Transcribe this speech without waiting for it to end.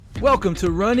Welcome to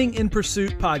Running in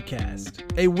Pursuit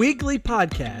Podcast, a weekly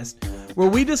podcast where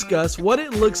we discuss what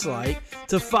it looks like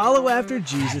to follow after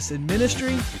Jesus in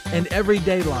ministry and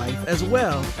everyday life, as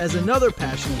well as another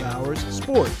passion of ours,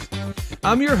 sports.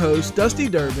 I'm your host, Dusty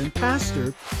Durbin,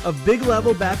 pastor of Big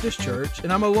Level Baptist Church,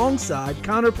 and I'm alongside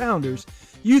Connor Pounders,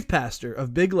 youth pastor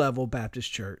of Big Level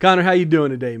Baptist Church. Connor, how you doing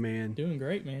today, man? Doing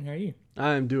great, man. How are you?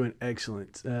 I am doing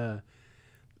excellent.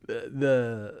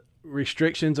 The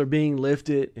restrictions are being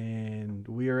lifted, and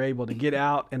we are able to get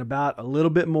out and about a little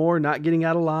bit more, not getting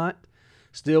out a lot.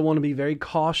 Still want to be very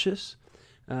cautious,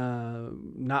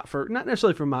 not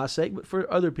necessarily for my sake, but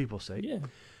for other people's sake. Yeah.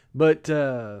 But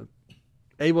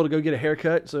able to go get a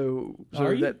haircut, so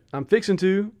that I'm fixing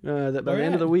to that by the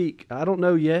end of the week. I don't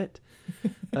know yet.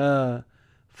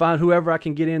 Find whoever I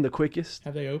can get in the quickest.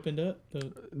 Have they opened up?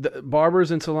 The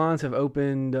barbers and salons have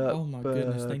opened up Oh my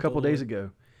goodness, a couple days ago.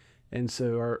 And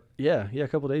so, a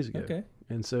couple days ago. Okay.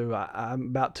 And so I'm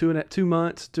about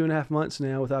 2.5 months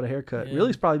now without a haircut. Yeah. Really,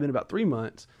 it's probably been about 3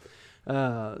 months.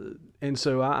 And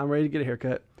so I'm ready to get a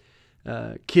haircut.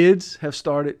 Kids have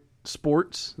started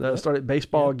sports. Started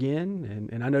baseball again.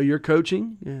 And I know you're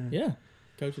coaching. Yeah.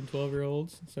 Coaching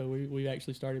 12-year-olds. So we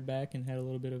actually started back and had a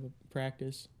little bit of a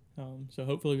practice. So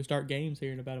hopefully we start games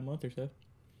here in about a month or so.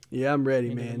 Yeah, I'm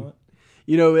ready, man.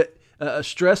 You know, a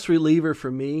stress reliever for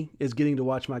me is getting to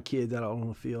watch my kids out on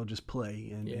the field just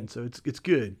play, and so it's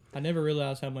good. I never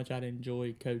realized how much I'd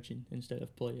enjoy coaching instead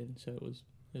of playing, so it was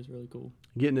really cool.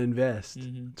 Getting to invest,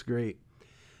 It's great.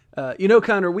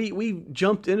 Connor, we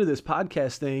jumped into this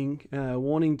podcast thing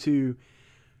wanting to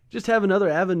just have another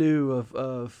avenue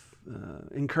of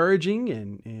encouraging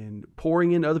and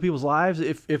pouring into other people's lives.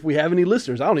 If we have any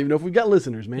listeners, I don't even know if we've got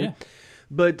listeners, man. Yeah.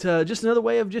 But just another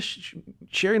way of just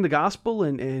sharing the gospel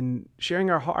and sharing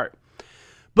our heart.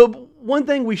 But one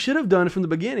thing we should have done from the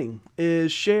beginning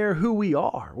is share who we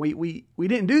are. We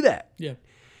didn't do that. Yeah.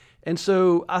 And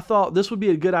so I thought this would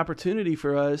be a good opportunity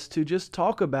for us to just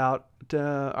talk about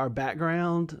our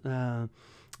background,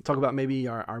 talk about maybe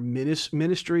our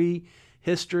ministry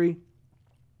history,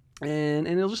 and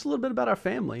just a little bit about our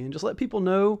family, and just let people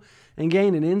know and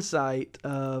gain an insight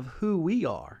of who we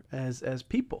are as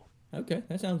people. Okay,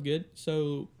 that sounds good.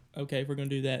 So, if we're going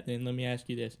to do that, then let me ask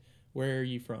you this. Where are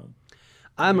you from?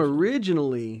 I'm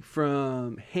originally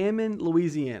from Hammond,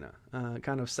 Louisiana,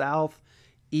 kind of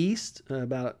southeast,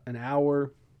 about an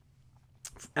hour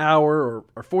or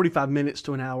 45 minutes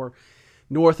to an hour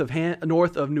north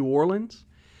of New Orleans.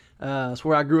 That's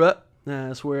where I grew up.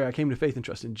 That's where I came to faith and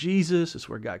trust in Jesus. It's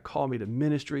where God called me to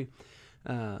ministry.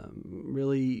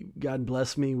 Really, God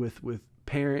blessed me with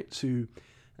parents who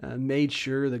made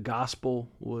sure the gospel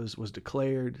was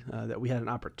declared, that we had an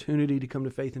opportunity to come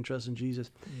to faith and trust in Jesus.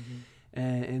 Mm-hmm.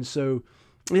 And so,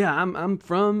 I'm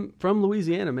from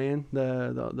Louisiana, man,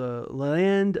 the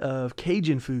land of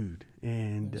Cajun food.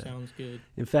 And that sounds good.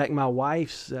 In fact, my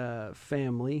wife's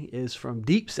family is from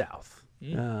deep south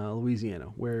Louisiana,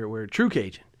 where true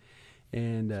Cajun.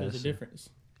 And so there's a difference.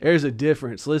 There's a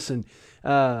difference. Listen,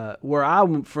 where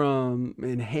I'm from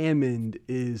in Hammond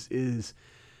is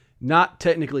not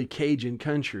technically Cajun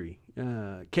country.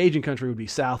 Cajun country would be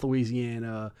South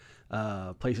Louisiana,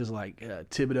 places like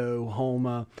Thibodaux,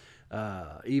 Houma,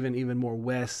 even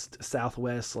more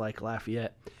southwest like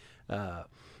Lafayette.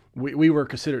 We were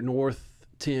considered North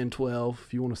 10, 12,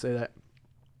 if you want to say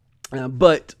that.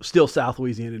 But still South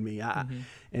Louisiana to me.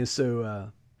 And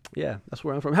so, that's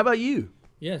where I'm from. How about you?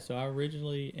 Yeah, so I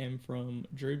originally am from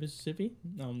Drew, Mississippi.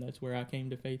 That's where I came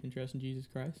to faith and trust in Jesus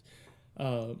Christ.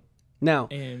 Now,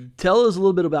 tell us a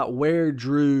little bit about where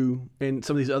Drew and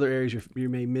some of these other areas you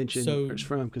may mention is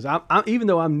from, because I'm even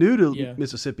though I'm new to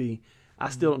Mississippi, I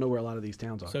still don't know where a lot of these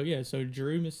towns are. So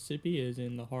Drew, Mississippi is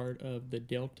in the heart of the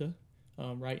Delta,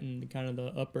 right in kind of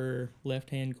the upper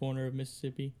left-hand corner of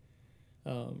Mississippi,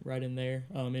 right in there.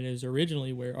 It is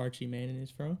originally where Archie Manning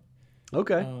is from.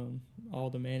 Okay.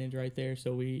 All the Mannings right there.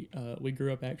 So we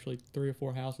grew up actually 3 or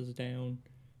 4 houses down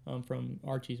from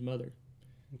Archie's mother.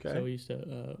 Okay.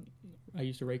 So I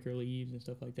used to rake her leaves and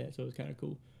stuff like that. So it was kind of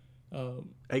cool.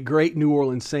 A great New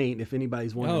Orleans Saint, if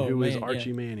anybody's wondering who is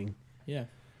Archie Manning. Yeah.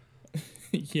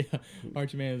 Yeah.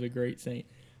 Archie Manning is a great saint.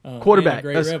 Quarterback,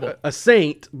 a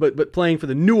saint, but playing for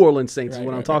the New Orleans Saints is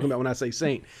what I'm talking about when I say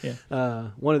saint.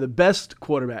 Yeah. One of the best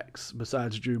quarterbacks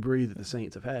besides Drew Brees that the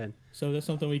Saints have had. So that's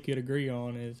something we could agree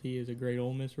on, is he is a great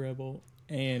Ole Miss Rebel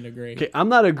and a great... Okay, I'm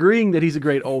not agreeing that he's a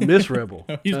great Ole Miss Rebel.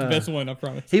 No, he's the best one, I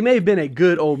promise. He may have been a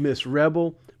good Ole Miss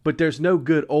Rebel, but there's no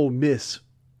good Ole Miss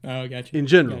in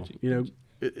general.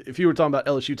 If you were talking about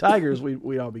LSU Tigers,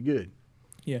 we'd all be good.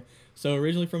 Yeah. So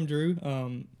originally from Drew,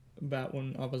 about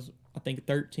when I was I think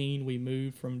 13, we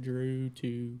moved from Drew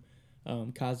to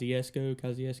Kosciuszko.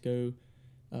 Kosciuszko,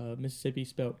 Mississippi,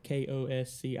 spelled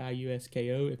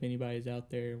Kosciusko. If anybody's out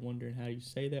there wondering how you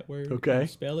say that word, Okay. how you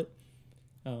spell it,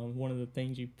 one of the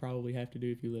things you probably have to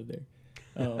do if you live there.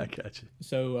 I got you.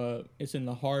 So it's in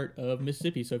the heart of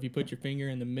Mississippi. So if you put your finger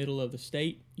in the middle of the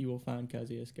state, you will find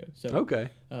Kosciuszko. So Okay.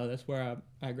 that's where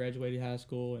I graduated high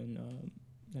school, and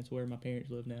that's where my parents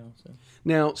live now. So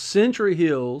Now, Central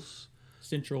Hills,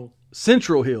 Central.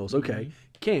 okay,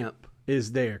 camp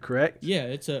is there, correct? Yeah,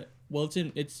 it's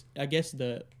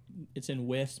in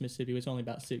West Mississippi. It's only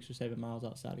about 6 or 7 miles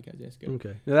outside of Kosciuszko.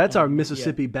 Okay. Now, that's our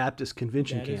Mississippi Baptist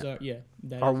Convention That camp.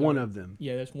 is One of them.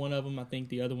 Yeah, that's one of them. I think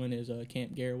the other one is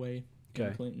Camp Garraway in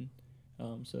Okay. Clinton.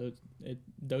 So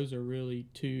those are really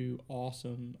two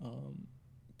awesome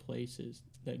places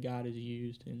that God has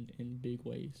used in big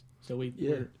ways. So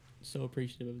we're so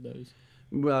appreciative of those.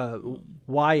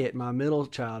 Wyatt, my middle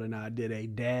child, and I did a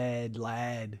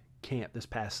dad-lad camp this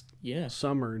past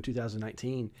summer in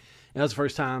 2019. And that was the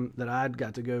first time that I'd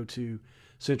got to go to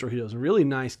Central Hills. A really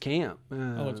nice camp.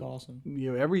 It's awesome.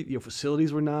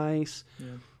 Facilities were nice.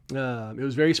 Yeah. It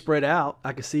was very spread out.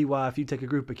 I could see why if you take a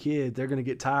group of kids, they're going to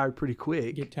get tired pretty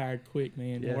quick. Get tired quick,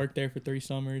 man. Yeah. I worked there for 3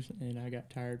 summers, and I got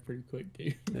tired pretty quick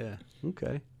too. Yeah.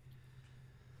 Okay.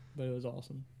 But it was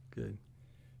awesome. Good.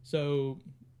 So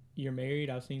you're married.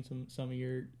 I've seen some of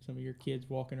your kids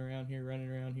walking around here, running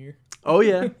around here. Oh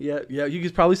yeah, yeah. You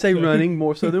could probably say running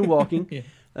more so than walking. Yeah.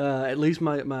 At least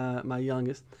my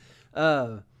youngest.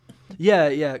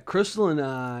 Yeah. Crystal and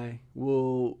I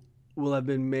will have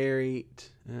been married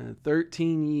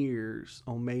 13 years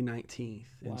on May 19th,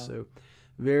 Wow. and so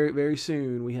very very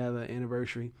soon we have an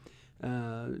anniversary.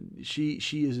 She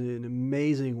is an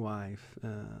amazing wife,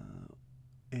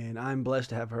 and I'm blessed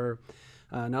to have her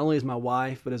not only as my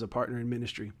wife but as a partner in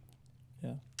ministry.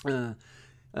 Yeah.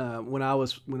 When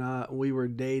we were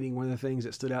dating, one of the things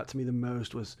that stood out to me the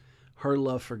most was her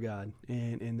love for God,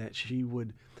 and that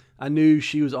I knew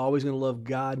she was always going to love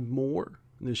God more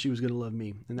than she was going to love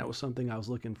me, and that was something I was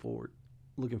looking for.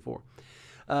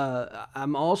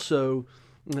 I'm also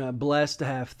blessed to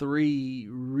have 3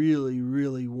 really,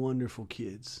 really wonderful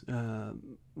kids.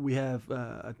 We have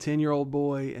a 10-year-old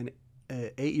boy, an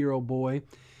 8-year-old boy,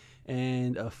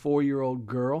 and a 4-year-old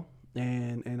girl.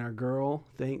 And our girl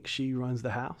thinks she runs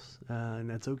the house, and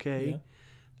that's okay.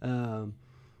 Yeah.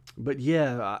 But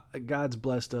yeah, God's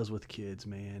blessed us with kids,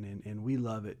 man, and we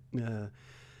love it.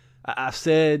 I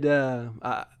said,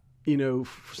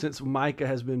 since Micah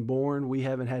has been born, we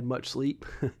haven't had much sleep.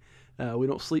 We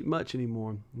don't sleep much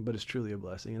anymore, but it's truly a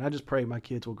blessing. And I just pray my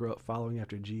kids will grow up following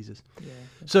after Jesus. Yeah.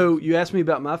 So you asked me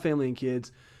about my family and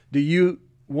kids. Are you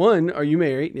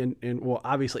married? And well,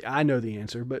 obviously I know the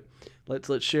answer, but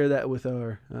let's share that with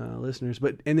our listeners.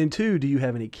 And then 2, do you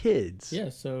have any kids? Yeah.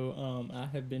 So I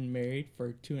have been married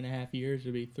for 2.5 years.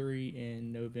 It'll be 3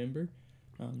 in November,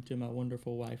 to my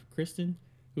wonderful wife Kristen,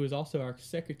 who is also our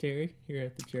secretary here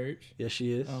at the church. Yes,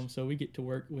 she is. So we get to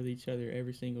work with each other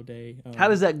every single day. How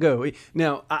does that go?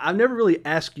 Now, I've never really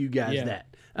asked you guys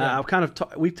that. Yeah. I've kind of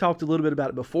we've talked a little bit about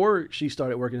it before she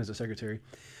started working as a secretary.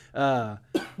 Has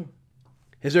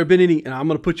there been any? And I'm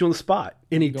going to put you on the spot.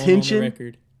 Any going tension? on the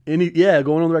record.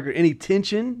 Going on the record. Any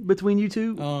tension between you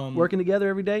two working together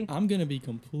every day? I'm gonna be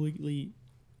completely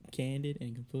candid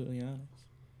and completely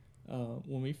honest.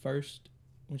 When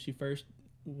she first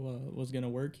was gonna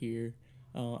work here,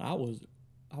 I was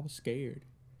scared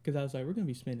because I was like, we're gonna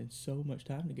be spending so much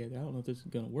time together. I don't know if this is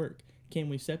gonna work. Can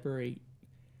we separate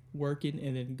working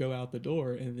and then go out the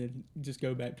door and then just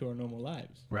go back to our normal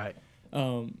lives? Right.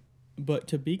 But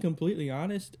to be completely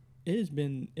honest, it has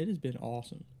been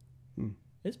awesome.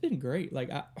 It's been great. Like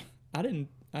I didn't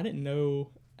know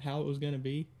how it was gonna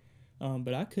be,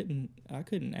 but I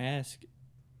couldn't ask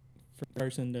for a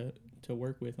person to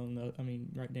work with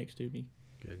right next to me.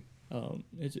 Good.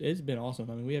 It's been awesome.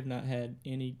 I mean, we have not had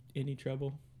any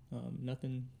trouble,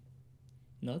 nothing.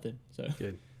 So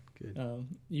Good.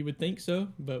 you would think so,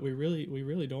 but we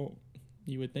really don't.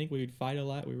 You would think we would fight a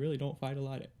lot. We really don't fight a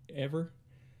lot ever.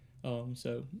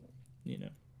 So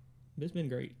it's been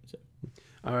great. So.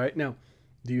 All right. Now,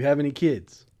 do you have any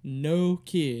kids? No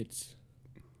kids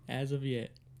as of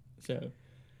yet. So,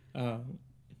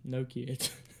 no kids.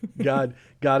 God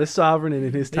is sovereign and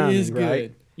in His timing, He is good.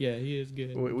 right? Yeah, He is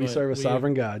good. We serve a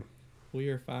sovereign God. We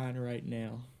are fine right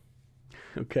now.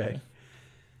 Okay.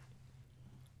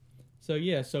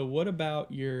 So what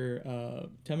about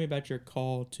tell me about your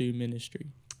call to ministry.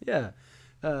 Yeah.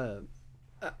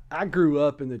 I grew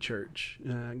up in the church.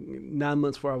 9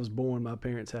 months before I was born, my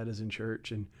parents had us in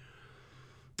church, and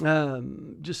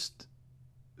just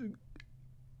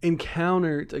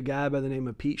encountered a guy by the name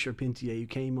of Pete Charpentier who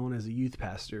came on as a youth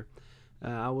pastor.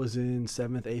 I was in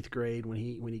 7th, 8th grade when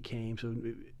he came.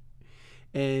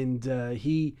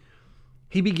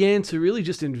 He began to really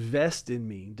just invest in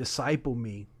me, disciple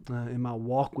me in my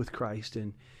walk with Christ,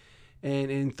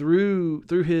 and through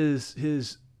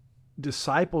his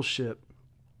discipleship,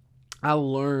 I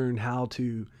learned how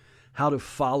to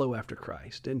follow after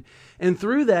Christ, and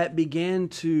through that began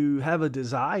to have a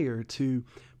desire to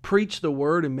preach the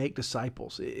word and make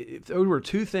disciples. If there were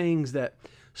two things that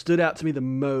stood out to me the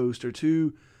most, or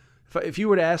two, if you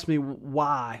were to ask me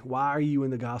why are you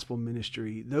in the gospel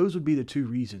ministry, those would be the two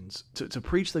reasons: to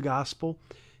preach the gospel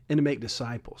and to make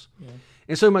disciples. Yeah.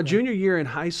 And so my junior year in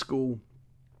high school,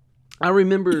 I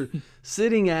remember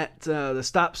sitting at the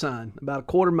stop sign about a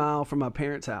quarter mile from my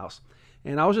parents' house,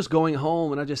 and I was just going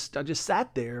home, and I just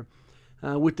sat there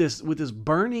with this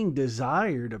burning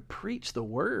desire to preach the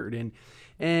word, and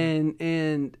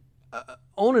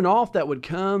on and off that would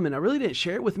come, and I really didn't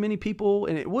share it with many people,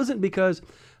 and it wasn't because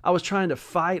I was trying to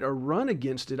fight or run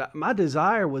against it. My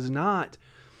desire was not,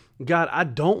 God, I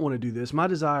don't want to do this. My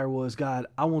desire was, God,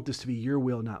 I want this to be your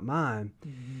will, not mine.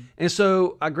 Mm-hmm. And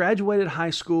so I graduated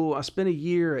high school. I spent a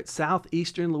year at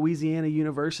Southeastern Louisiana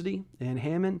University in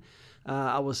Hammond.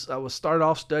 I was started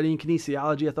off studying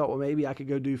kinesiology. I thought, well, maybe I could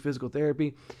go do physical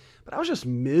therapy, but I was just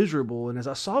miserable. And as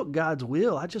I sought God's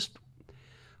will, I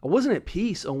wasn't at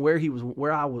peace on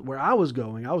where I was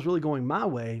going. I was really going my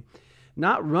way,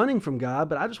 not running from God,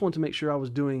 but I just wanted to make sure I was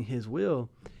doing His will.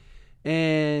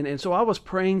 And so I was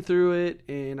praying through it,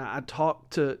 and I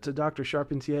talked to Dr.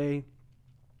 Charpentier,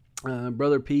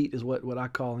 Brother Pete is what I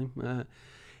call him,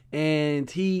 and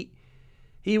he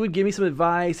would give me some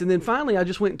advice, and then finally I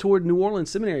just went toward New Orleans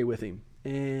Seminary with him.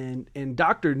 And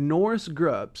Dr. Norris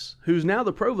Grubbs, who's now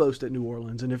the provost at New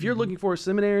Orleans. And if you're looking for a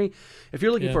seminary, if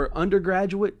you're looking for an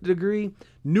undergraduate degree,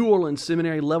 New Orleans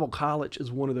Seminary Level College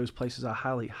is one of those places I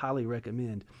highly, highly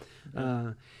recommend.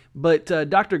 But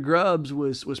Dr. Grubbs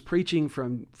was preaching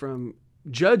from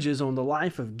Judges on the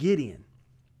life of Gideon.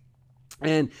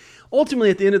 And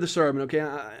ultimately at the end of the sermon, okay,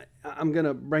 I'm going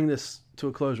to bring this to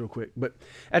a close real quick, but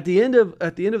at the end of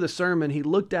the sermon, he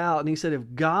looked out and he said, if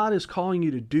God is calling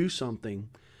you to do something,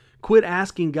 quit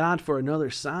asking God for another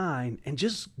sign and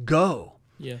just go.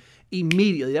 Yeah.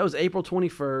 Immediately. That was April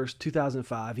 21st,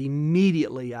 2005.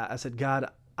 Immediately I said, God,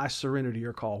 I surrender to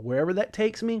your call. Wherever that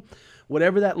takes me,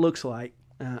 whatever that looks like,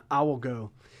 I will go.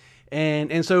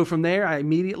 And so from there, I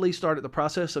immediately started the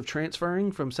process of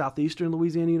transferring from Southeastern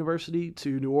Louisiana University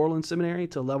to New Orleans Seminary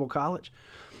to Level College.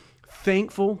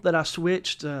 Thankful that I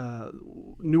switched.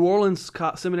 New Orleans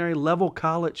Seminary Level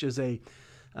College is a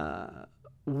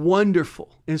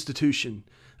wonderful institution,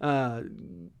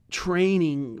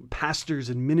 training pastors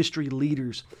and ministry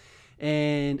leaders.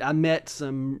 And I met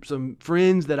some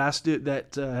friends that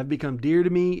have become dear to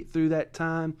me through that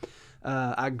time.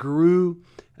 I grew,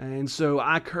 and so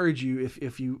I encourage you,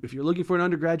 if you're looking for an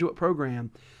undergraduate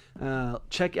program,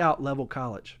 check out Level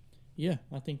College. Yeah,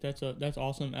 I think that's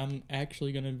awesome. I'm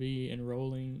actually going to be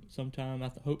enrolling sometime,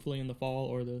 hopefully in the fall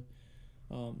or the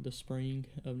spring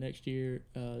of next year,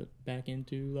 back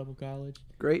into Level College.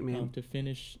 Great, man. To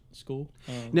finish school.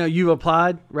 Now you've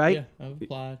applied, right? Yeah, I've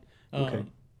applied. Okay.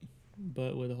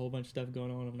 But with a whole bunch of stuff going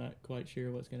on, I'm not quite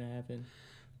sure what's going to happen.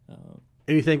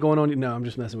 Anything going on? No, I'm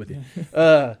just messing with you.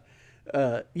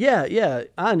 Yeah,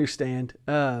 I understand.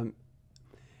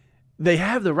 They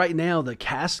have right now the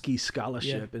Caskey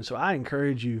Scholarship, and so I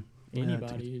encourage you.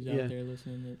 Anybody who's out there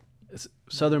listening.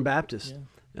 Southern Baptist.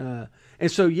 Yeah.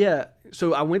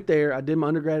 So I went there. I did my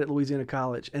undergrad at Louisiana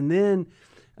College, and then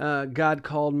God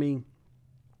called me,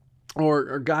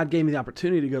 or God gave me the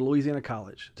opportunity to go to Louisiana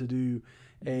College to do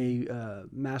a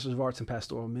Master's of Arts in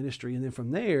Pastoral Ministry, and then from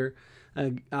there,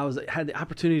 I had the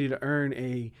opportunity to earn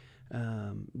a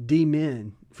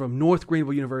D-Min from North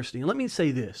Greenville University. And let me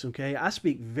say this, okay? I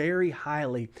speak very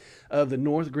highly of the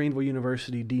North Greenville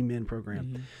University D-Min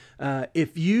program. Mm-hmm.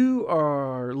 If you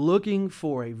are looking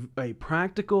for a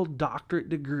practical doctorate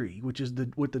degree, which is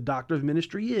what the Doctor of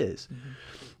Ministry is,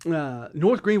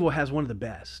 North Greenville has one of the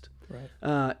best. Right.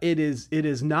 It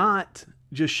is not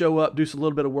just show up, do a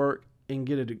little bit of work, and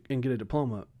get a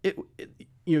diploma.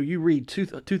 You read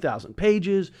 2,000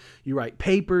 pages, you write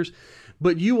papers,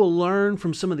 but you will learn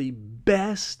from some of the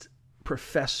best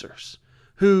professors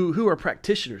who are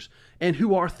practitioners and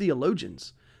who are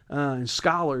theologians and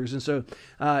scholars. And so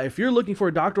if you're looking for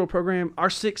a doctoral program, our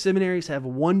 6 seminaries have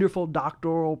wonderful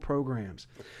doctoral programs.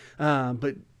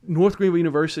 But North Greenville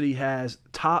University has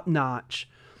top-notch,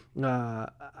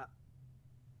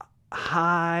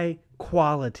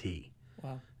 high-quality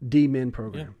D-Min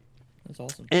program. Yeah.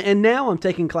 That's awesome. And now I'm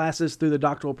taking classes through the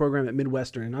doctoral program at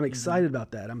Midwestern, and I'm excited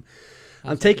about that.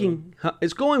 I'm taking.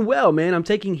 It's going well, man. I'm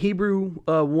taking Hebrew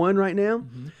 1 right now,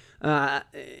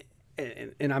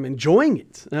 and I'm enjoying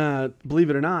it. Believe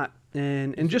it or not,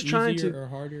 and just trying to. Easier or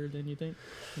harder than you think?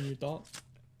 In your thoughts?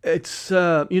 It's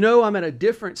I'm at a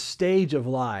different stage of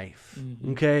life.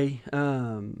 Okay,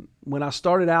 when I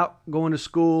started out going to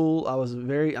school, I was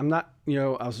very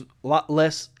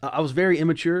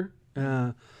immature.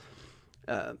 I'm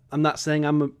not saying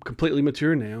I'm completely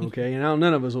mature now, okay, and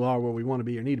none of us are where we want to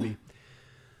be or need to be.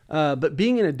 But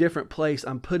being in a different place,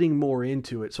 I'm putting more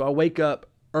into it. So I wake up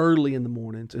early in the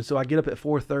mornings, and so I get up at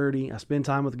 4:30. I spend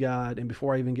time with God, and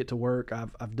before I even get to work,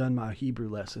 I've done my Hebrew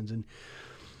lessons. And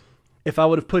if I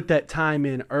would have put that time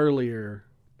in earlier,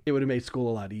 it would have made school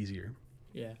a lot easier.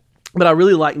 Yeah. But I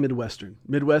really like Midwestern.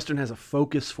 Midwestern has a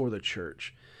focus for the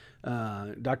church.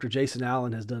 Dr. Jason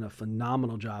Allen has done a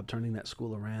phenomenal job turning that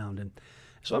school around, and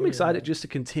so I'm excited just to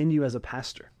continue as a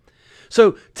pastor.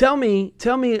 So tell me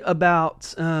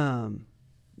about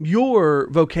your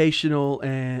vocational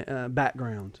and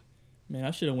background. Man, I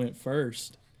should have went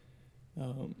first.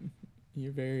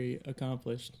 You're very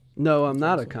accomplished. No, I'm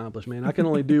not accomplished, man. I can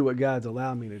only do what God's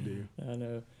allowed me to do. I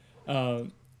know.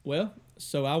 Well,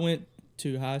 so I went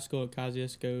to high school at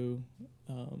Kosciuszko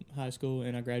High School,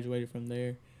 and I graduated from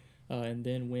there, and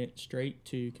then went straight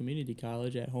to community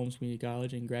college at Holmes Community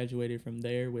College and graduated from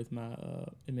there with my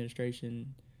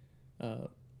administration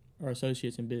or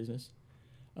associates in business.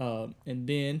 And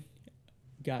then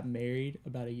got married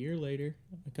about a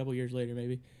couple years later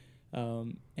maybe.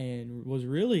 And was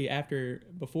really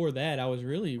before that, I was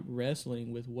really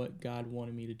wrestling with what God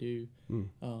wanted me to do.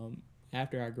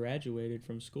 After I graduated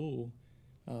from school,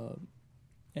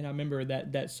 and I remember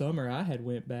that summer I had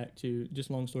went back to, just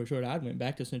long story short, I went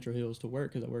back to Central Hills to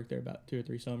work because I worked there about 2 or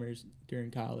 3 summers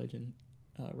during college and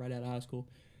right out of high school.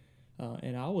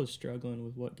 And I was struggling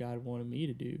with what God wanted me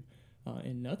to do.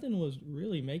 And nothing was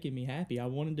really making me happy. I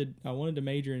wanted to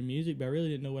major in music, but I really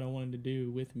didn't know what I wanted to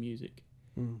do with music.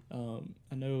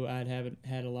 I know I haven't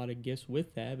had a lot of gifts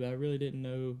with that, but I really didn't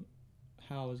know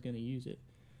how I was going to use it.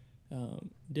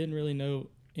 Didn't really know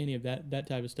any of that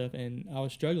type of stuff, and I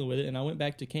was struggling with it. And I went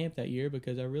back to camp that year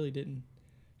because I really didn't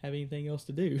have anything else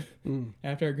to do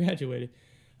after I graduated.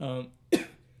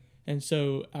 And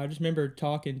so I just remember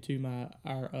talking to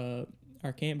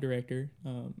our camp director,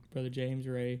 Brother James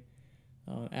Ray,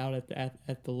 out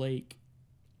at the lake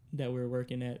that we were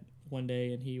working at one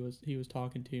day, and he was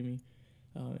talking to me.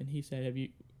 And he said, "Have you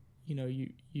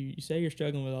say you're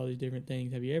struggling with all these different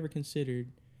things. Have you ever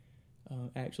considered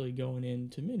actually going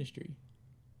into ministry?"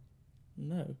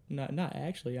 No, not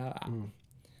actually. I'm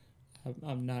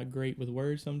not great with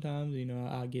words sometimes.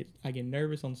 I get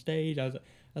nervous on stage. I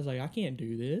was like, I can't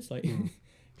do this. Like,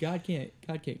 God can't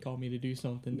call me to do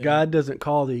something. God doesn't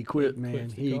call the equipped, man.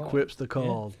 He equips the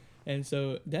called. Yeah. And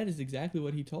so that is exactly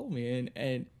what he told me.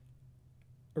 And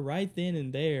right then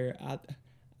and there,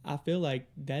 I feel like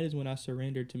that is when I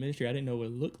surrendered to ministry. I didn't know what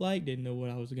it looked like, didn't know what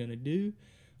I was going to do,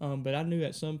 but I knew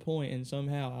at some point and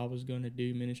somehow I was going to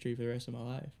do ministry for the rest of my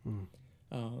life.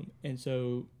 And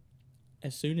so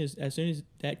as soon as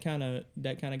that kind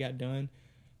of got done,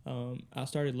 I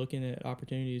started looking at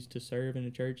opportunities to serve in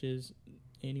the churches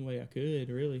any way I could,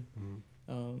 really.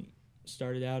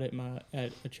 Started out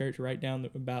at a church right down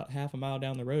about half a mile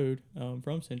down the road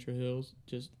from Central Hills,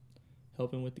 just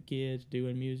helping with the kids,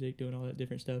 doing music, doing all that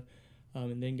different stuff.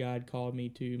 And then God called me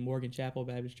to Morgan Chapel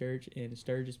Baptist Church in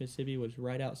Sturgis, Mississippi, was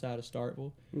right outside of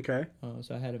Starkville. Okay.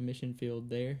 So I had a mission field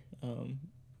there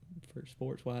for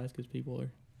sports-wise because people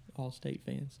are all state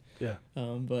fans. Yeah.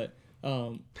 But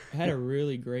I had a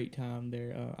really great time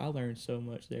there. I learned so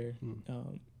much there.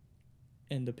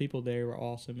 And the people there were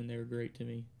awesome, and they were great to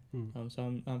me.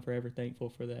 So I'm forever thankful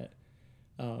for that.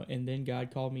 And then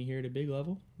God called me here to Big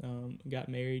Level. Got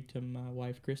married to my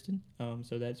wife, Kristen.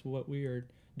 So that's what we are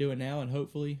doing now. And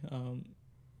hopefully,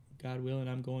 God willing,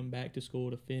 I'm going back to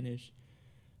school to finish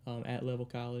at Level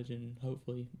College and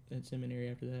hopefully at seminary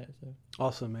after that. So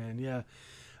awesome, man. Yeah.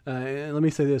 And let me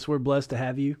say this. We're blessed to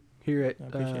have you here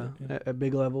at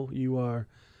Big Level. You are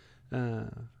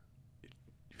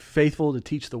faithful to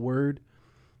teach the word.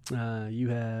 God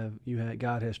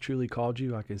has truly called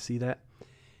you. I can see that.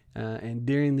 And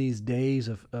during these days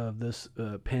of this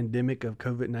pandemic of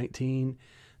COVID-19,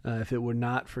 if it were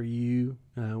not for you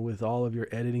with all of your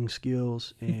editing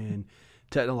skills and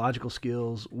technological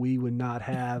skills, we would not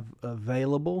have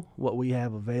available what we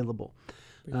have available,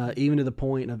 even to the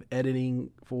point of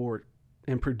editing for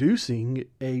and producing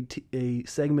a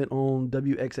segment on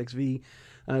WXXV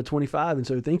 25, and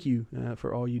so thank you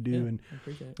for all you do, and I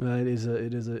appreciate it.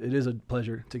 it is a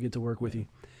pleasure to get to work with you.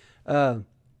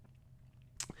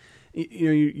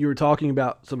 You were talking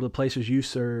about some of the places you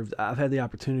served. I've had the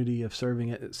opportunity of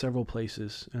serving at several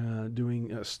places,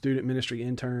 doing a student ministry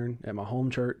intern at my home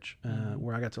church,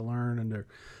 where I got to learn under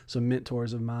some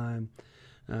mentors of mine.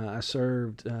 I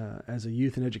served as a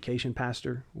youth and education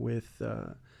pastor with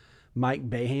Mike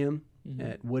Baham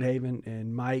at Woodhaven,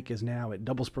 and Mike is now at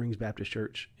Double Springs Baptist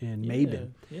Church in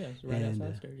Mabin. Yeah, it's right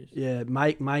outside Sturgis. Yeah,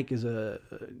 Mike is a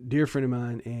dear friend of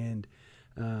mine, and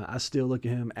I still look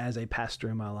at him as a pastor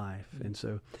in my life. And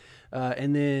so,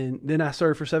 and then I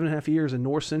served for 7.5 years in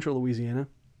North Central Louisiana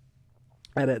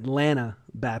at Atlanta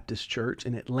Baptist Church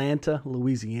in Atlanta,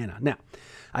 Louisiana. Now,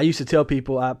 I used to tell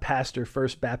people I pastor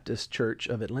First Baptist Church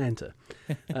of Atlanta.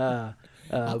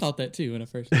 I thought that too when I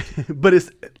first. But I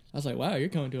was like, wow, you're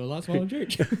coming to a lot smaller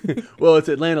church. Well, it's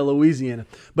Atlanta, Louisiana.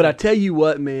 But I tell you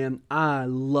what, man, I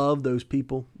love those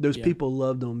people. Those people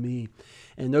loved on me.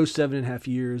 And those 7.5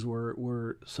 years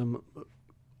were some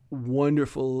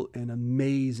wonderful and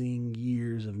amazing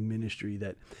years of ministry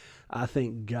that I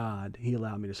thank God He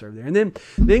allowed me to serve there. And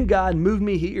then God moved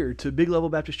me here to Big Level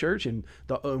Baptist Church in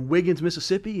Wiggins,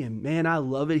 Mississippi. And man, I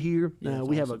love it here.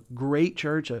 We have a great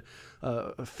church,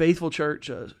 a faithful church,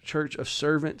 a church of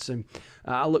servants. And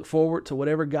I look forward to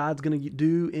whatever God's going to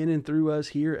do in and through us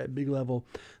here at Big Level.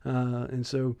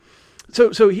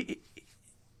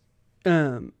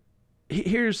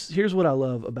 Here's what I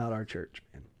love about our church,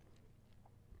 man.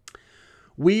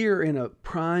 We are in a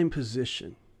prime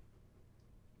position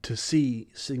to see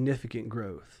significant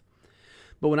growth.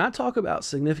 But when I talk about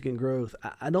significant growth,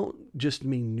 I don't just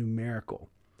mean numerical.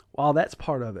 While that's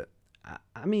part of it,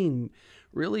 I mean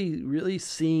really, really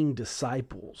seeing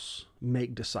disciples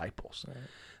make disciples.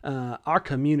 Right. Our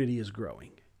community is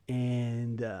growing,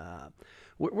 and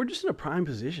we're just in a prime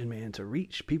position, man, to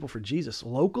reach people for Jesus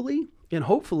locally and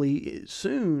hopefully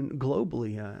soon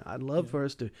globally. I'd love for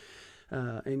us to,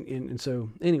 and so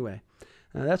anyway,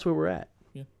 that's where we're at.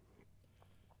 Yeah.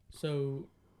 So,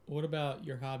 what about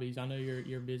your hobbies? I know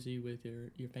you're busy with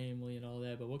your family and all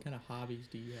that, but what kind of hobbies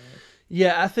do you have?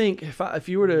 Yeah, I think if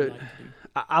you were to,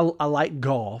 I like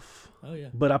golf. Oh yeah.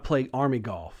 But I play Army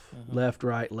golf, left,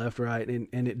 right,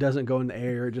 and it doesn't go in the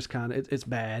air. It just kind of it's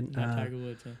bad. Not Tiger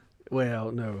Woods, huh?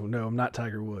 Well, no, I'm not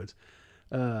Tiger Woods.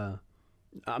 I'm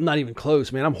not even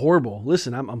close, man. I'm horrible.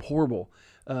 Listen, I'm horrible.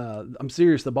 I'm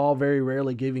serious. The ball very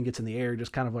rarely gets in the air.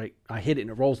 Just kind of like I hit it and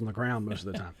it rolls on the ground most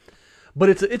of the time. But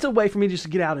it's a way for me just to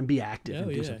get out and be active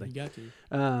and do something. You got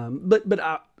to. But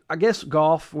I guess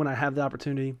golf when I have the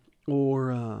opportunity,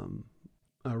 or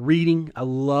reading. I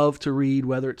love to read,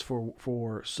 whether it's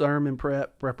for sermon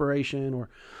preparation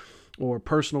or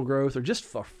personal growth or just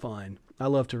for fun. I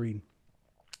love to read.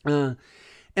 And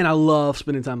I love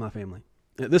spending time with my family.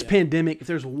 This pandemic, if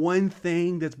there's one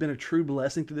thing that's been a true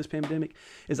blessing through this pandemic,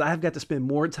 is I have got to spend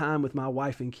more time with my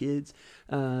wife and kids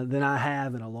than I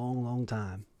have in a long, long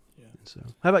time. Yeah. So,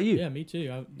 how about you? Yeah, me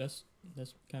too. That's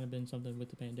kind of been something with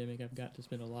the pandemic. I've got to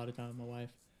spend a lot of time with my wife,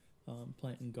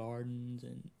 planting gardens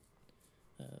and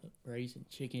raising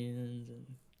chickens, and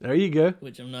there you go.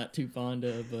 Which I'm not too fond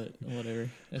of, but whatever.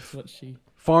 That's what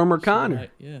Farmer Connor.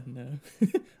 Like. Yeah, no,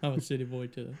 I'm a city boy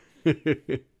to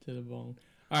the bone.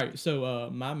 All right, so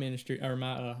my ministry or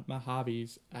my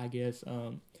hobbies, I guess.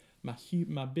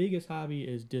 My biggest hobby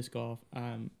is disc golf.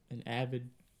 I'm an avid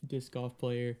disc golf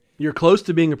player. You're close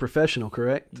to being a professional,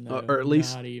 correct? No, or at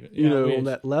least not even. on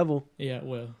that level. Yeah,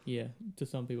 well, yeah, to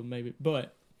some people maybe,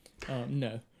 but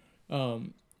no.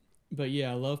 But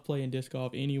yeah, I love playing disc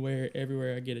golf anywhere,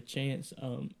 everywhere I get a chance.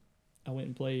 I went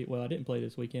and played. Well, I didn't play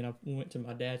this weekend. I went to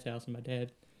my dad's house, and my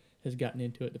dad has gotten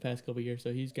into it the past couple of years.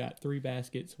 So he's got 3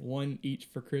 baskets, one each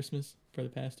for Christmas for the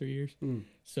past 3 years.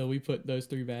 So we put those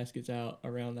 3 baskets out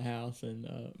around the house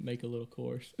and make a little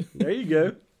course. There you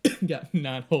go. Got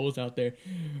 9 holes out there,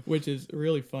 which is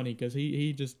really funny because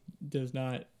he just does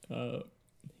not.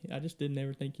 I just didn't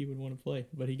ever think he would want to play,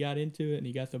 but he got into it and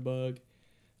he got the bug.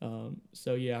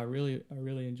 So yeah, I really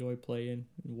enjoy playing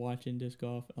and watching disc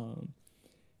golf.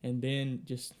 And then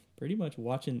just pretty much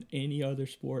watching any other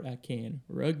sport I can.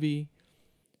 Rugby,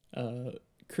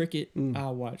 cricket.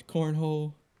 I'll watch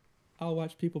cornhole. I'll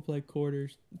watch people play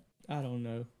quarters. I don't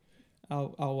know.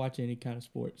 I'll watch any kind of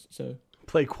sports. So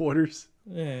play quarters.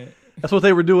 Yeah, that's what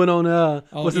they were doing on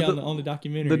on the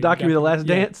documentary. The documentary, The Last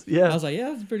Dance. Yeah, I was like,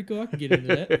 yeah, that's pretty cool. I can get into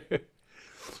that.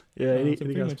 Yeah, so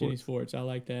pretty much any sports. I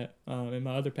like that. And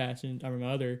my other passions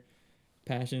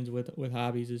with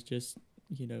hobbies is just,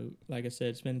 like I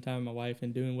said, spending time with my wife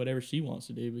and doing whatever she wants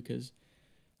to do, because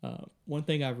One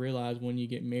thing I've realized when you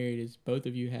get married is both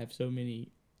of you have so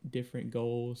many different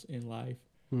goals in life.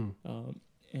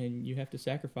 And you have to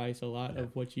sacrifice a lot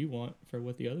of what you want for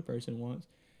what the other person wants.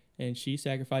 And she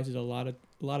sacrifices a lot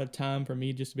of time for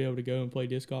me just to be able to go and play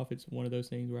disc golf. It's one of those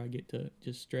things where I get to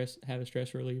just have a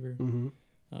stress reliever,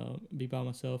 be by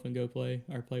myself and go play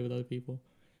or play with other people.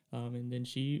 And then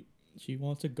she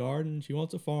wants a garden, she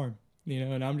wants a farm,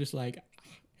 and I'm just like,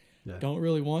 don't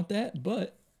really want that,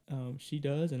 but she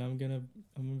does, and I'm gonna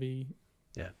be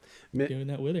doing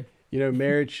that with her.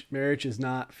 Marriage is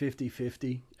not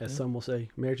 50-50, as some will say.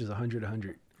 Marriage is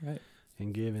 100-100. Right.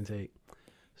 And give and take.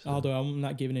 So. Although I'm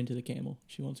not giving in to the camel.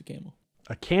 She wants a camel.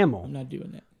 A camel? I'm not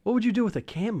doing that. What would you do with a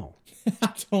camel?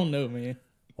 I don't know, man.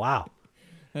 Wow.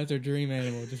 That's her dream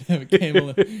animal. Just have a camel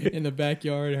in the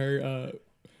backyard.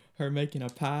 Her making a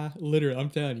pie. Literally, I'm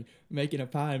telling you, making a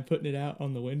pie and putting it out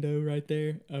on the window right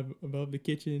there above the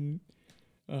kitchen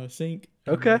sink.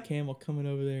 Okay. And the camel coming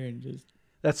over there and just...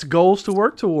 That's goals to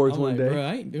work towards one day. Bro,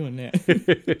 I ain't doing that.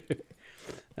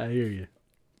 I hear you.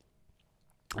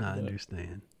 I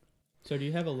understand. So do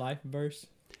you have a life verse?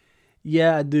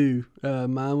 Yeah, I do.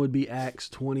 Mine would be Acts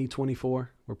 20:24,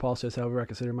 where Paul says, however, I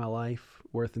consider my life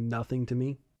worth nothing to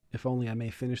me, if only I may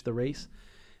finish the race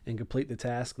and complete the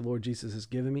task the Lord Jesus has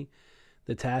given me,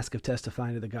 the task of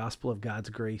testifying to the gospel of God's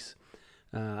grace.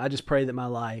 I just pray that my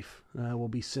life will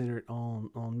be centered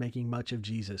on making much of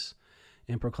Jesus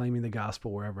and proclaiming the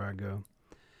gospel wherever I go,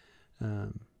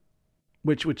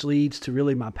 which leads to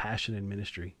really my passion in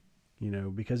ministry,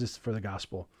 because it's for the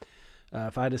gospel.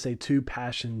 If I had to say two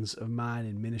passions of mine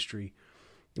in ministry,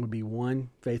 it would be one,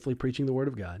 faithfully preaching the word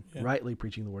of God, rightly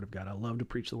preaching the word of God. I love to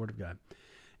preach the word of God.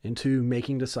 And two,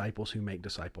 making disciples who make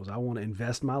disciples. I want to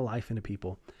invest my life into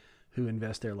people who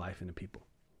invest their life into people.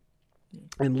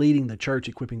 And leading the church,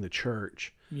 equipping the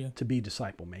church to be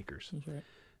disciple makers. That's right.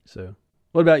 So,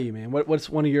 what about you, man? What's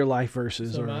one of your life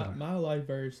verses? So my life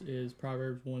verse is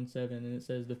Proverbs 1:7, and it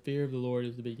says, the fear of the Lord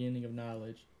is the beginning of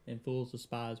knowledge, and fools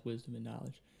despise wisdom and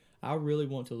knowledge. I really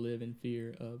want to live in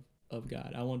fear of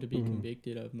God. I want to be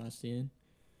convicted of my sin.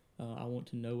 I want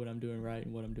to know what I'm doing right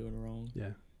and what I'm doing wrong.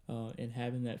 Yeah. And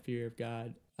having that fear of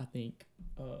God, I think,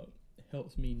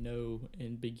 helps me know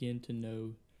and begin to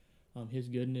know His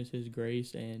goodness, His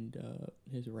grace, and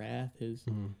His wrath, His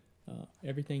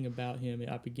everything about Him.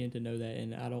 I begin to know that,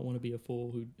 and I don't want to be a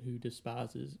fool who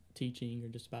despises teaching or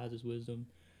despises wisdom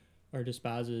or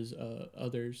despises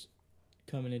others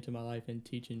coming into my life and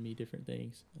teaching me different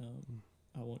things.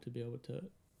 I want to be able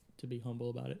to be humble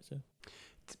about it. So,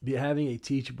 having a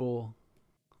teachable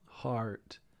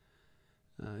heart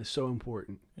is so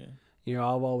important. Yeah.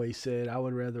 I've always said I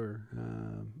would rather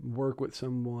work with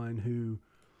someone who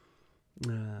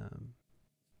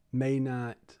may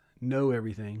not know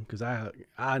everything, because I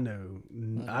know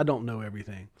I don't know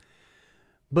everything.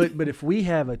 But if we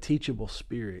have a teachable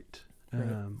spirit,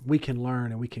 we can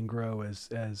learn and we can grow as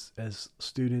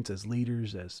students, as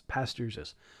leaders, as pastors,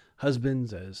 as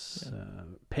husbands, as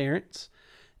parents,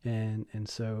 and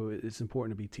so it's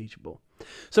important to be teachable.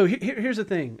 So here's the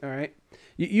thing. All right,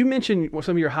 you mentioned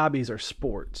some of your hobbies are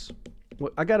sports.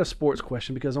 Well, I got a sports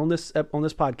question, because on this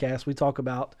podcast we talk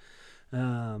about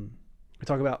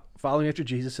following after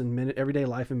Jesus in everyday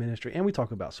life and ministry, and we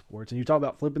talk about sports, and you talk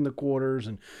about flipping the quarters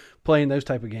and playing those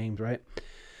type of games, right?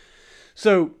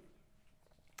 So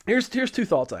here's two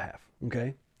thoughts I have,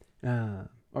 okay?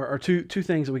 Or two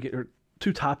things that or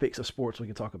two topics of sports we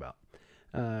can talk about.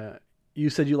 You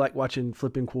said you like watching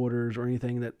flipping quarters or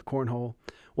anything that cornhole.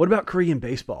 What about Korean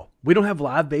baseball? We don't have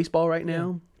live baseball right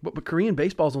now, but Korean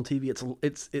baseball's on TV. It's 5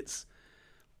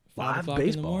 live o'clock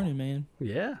baseball in the morning, man.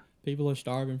 Yeah. People are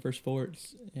starving for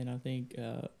sports, and I think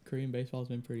Korean baseball's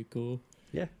been pretty cool.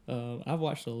 Yeah. I've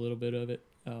watched a little bit of it.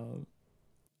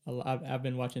 I've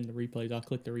been watching the replays. I'll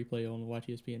click the replay on the Watch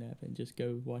ESPN app and just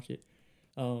go watch it.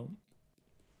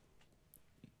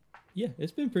 Yeah,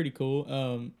 it's been pretty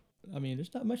cool. I mean,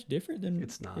 there's not much different than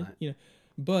it's not.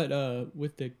 But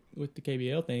with the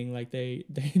KBL thing, like they've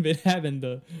been having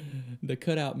the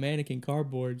cutout mannequin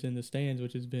cardboards in the stands,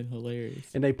 which has been hilarious.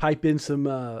 And they pipe in some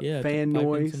fan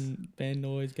noise. Some fan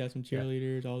noise, got some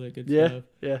cheerleaders, all that good stuff.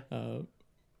 Yeah.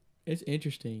 It's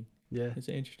interesting. Yeah. It's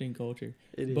an interesting culture.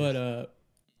 It is. But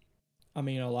I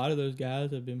mean, a lot of those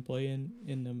guys have been playing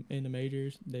in the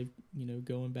majors. They've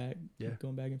going back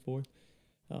and forth.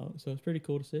 So it's pretty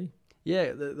cool to see.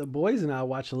 Yeah, the boys and I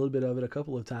watched a little bit of it a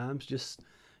couple of times. Just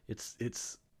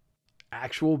it's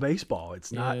actual baseball.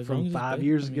 It's not from 5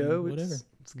 years ago. Whatever.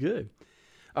 It's good.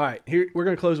 All right, here we're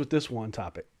going to close with this one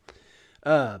topic.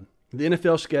 The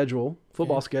NFL schedule,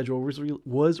 football schedule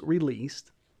was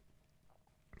released.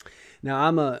 Now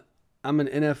I'm an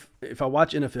if I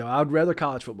watch NFL, I would rather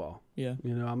college football. Yeah.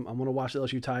 You know, I'm going to watch the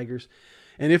LSU Tigers.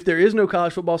 And if there is no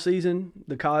college football season,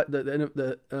 the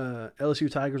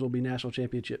LSU Tigers will be national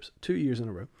championships 2 years in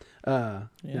a row.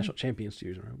 National champions 2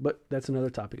 years in a row. But that's another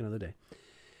topic, another day.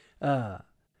 I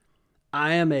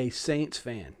am a Saints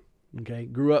fan. Okay,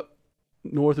 grew up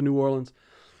north of New Orleans.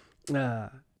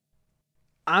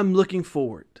 I'm looking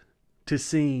forward to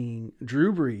seeing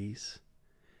Drew Brees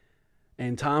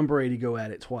and Tom Brady go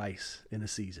at it twice in a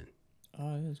season.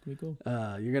 Oh, yeah, it's going to be cool.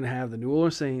 You're going to have the New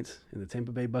Orleans Saints and the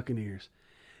Tampa Bay Buccaneers.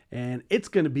 And it's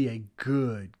going to be a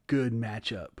good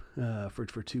matchup for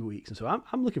 2 weeks. And so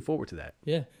I'm looking forward to that.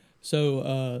 Yeah.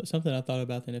 So something I thought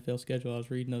about the NFL schedule I was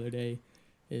reading the other day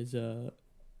is it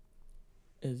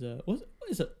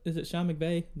Sean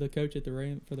McVay, the coach at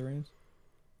for the Rams?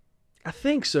 I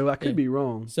think so. I could be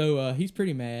wrong. So he's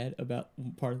pretty mad about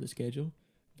part of the schedule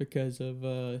because of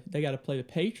they got to play the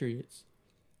Patriots.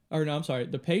 Or no, I'm sorry.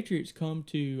 The Patriots come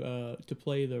to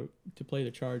play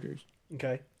the Chargers.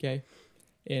 Okay. Okay.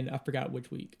 And I forgot which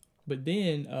week. But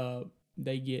then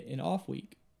they get an off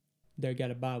week. They got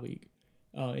a bye week.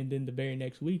 And then the very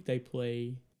next week they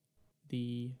play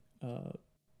the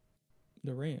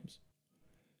Rams.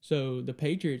 So the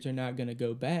Patriots are not going to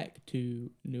go back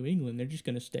to New England. They're just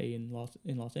going to stay in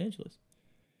Los Angeles.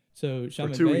 So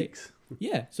Sean for McVay, 2 weeks.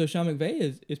 Yeah. So Sean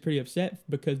McVay is pretty upset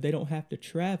because they don't have to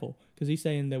travel because he's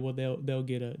saying that they'll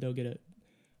get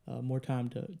more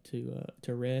time to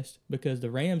rest because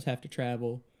the Rams have to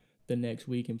travel the next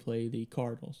week and play the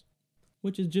Cardinals,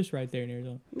 which is just right there in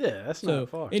Arizona. Yeah, that's not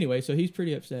far. Anyway, so he's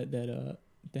pretty upset that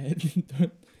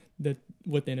that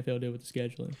what the NFL did with the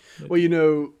scheduling. Well, you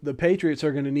know, the Patriots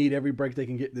are going to need every break they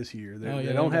can get this year.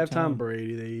 They don't have Tom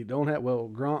Brady. They don't have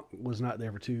Gronk was not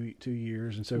there for 2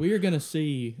 years, and so we're going to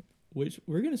see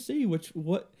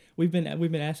what we've been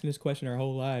asking this question our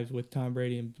whole lives with Tom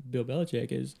Brady and Bill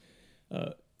Belichick is,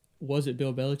 was it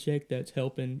Bill Belichick that's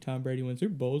helping Tom Brady win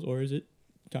Super Bowls, or is it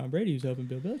Tom Brady who's helping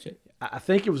Bill Belichick? I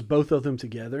think it was both of them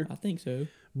together. I think so.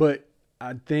 But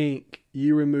I think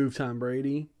you remove Tom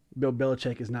Brady, Bill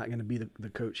Belichick is not going to be the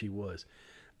coach he was.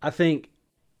 I think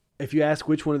if you ask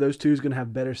which one of those two is going to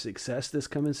have better success this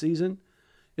coming season,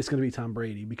 it's going to be Tom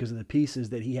Brady because of the pieces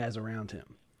that he has around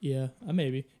him. Yeah,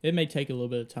 maybe. It may take a little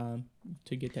bit of time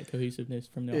to get that cohesiveness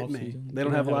from the offseason. They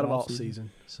don't have a lot of offseason.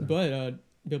 So. But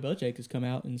Bill Belichick has come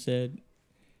out and said,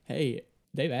 hey,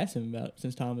 they've asked him about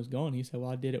since Tom was gone. He said, well,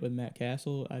 I did it with Matt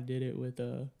Castle. I did it with,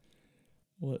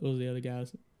 what was the other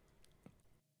guys?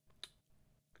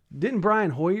 Didn't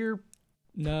Brian Hoyer?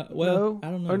 No, well, I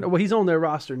don't know. Well, he's on their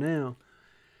roster now.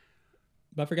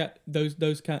 But I forgot those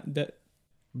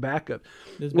backup.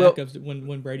 Those backups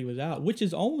when Brady was out, which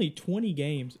is only 20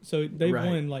 games. So they've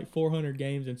won like 400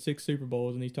 games and 6 Super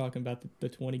Bowls, and he's talking about the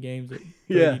 20 games that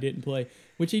Brady didn't play,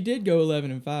 which he did go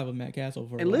 11-5 with Matt Castle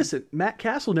for. And listen, Matt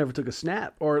Castle never took a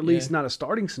snap, or at least not a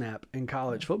starting snap in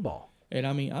college football. And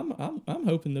I mean, I'm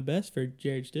hoping the best for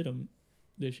Jared Stidham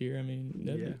this year. I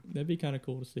mean, that'd be kind of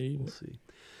cool to see. We'll see.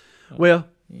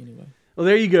 Anyway. Well,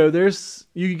 there you go.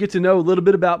 You get to know a little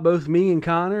bit about both me and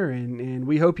Connor, and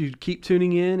we hope you keep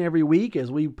tuning in every week as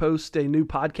we post a new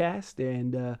podcast.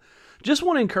 And just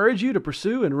want to encourage you to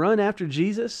pursue and run after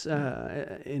Jesus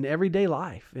in everyday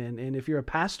life. And if you're a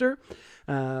pastor,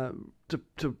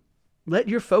 to let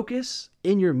your focus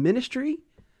in your ministry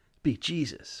be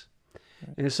Jesus.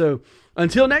 And so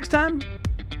until next time,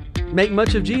 make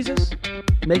much of Jesus,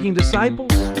 making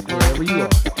disciples wherever you are.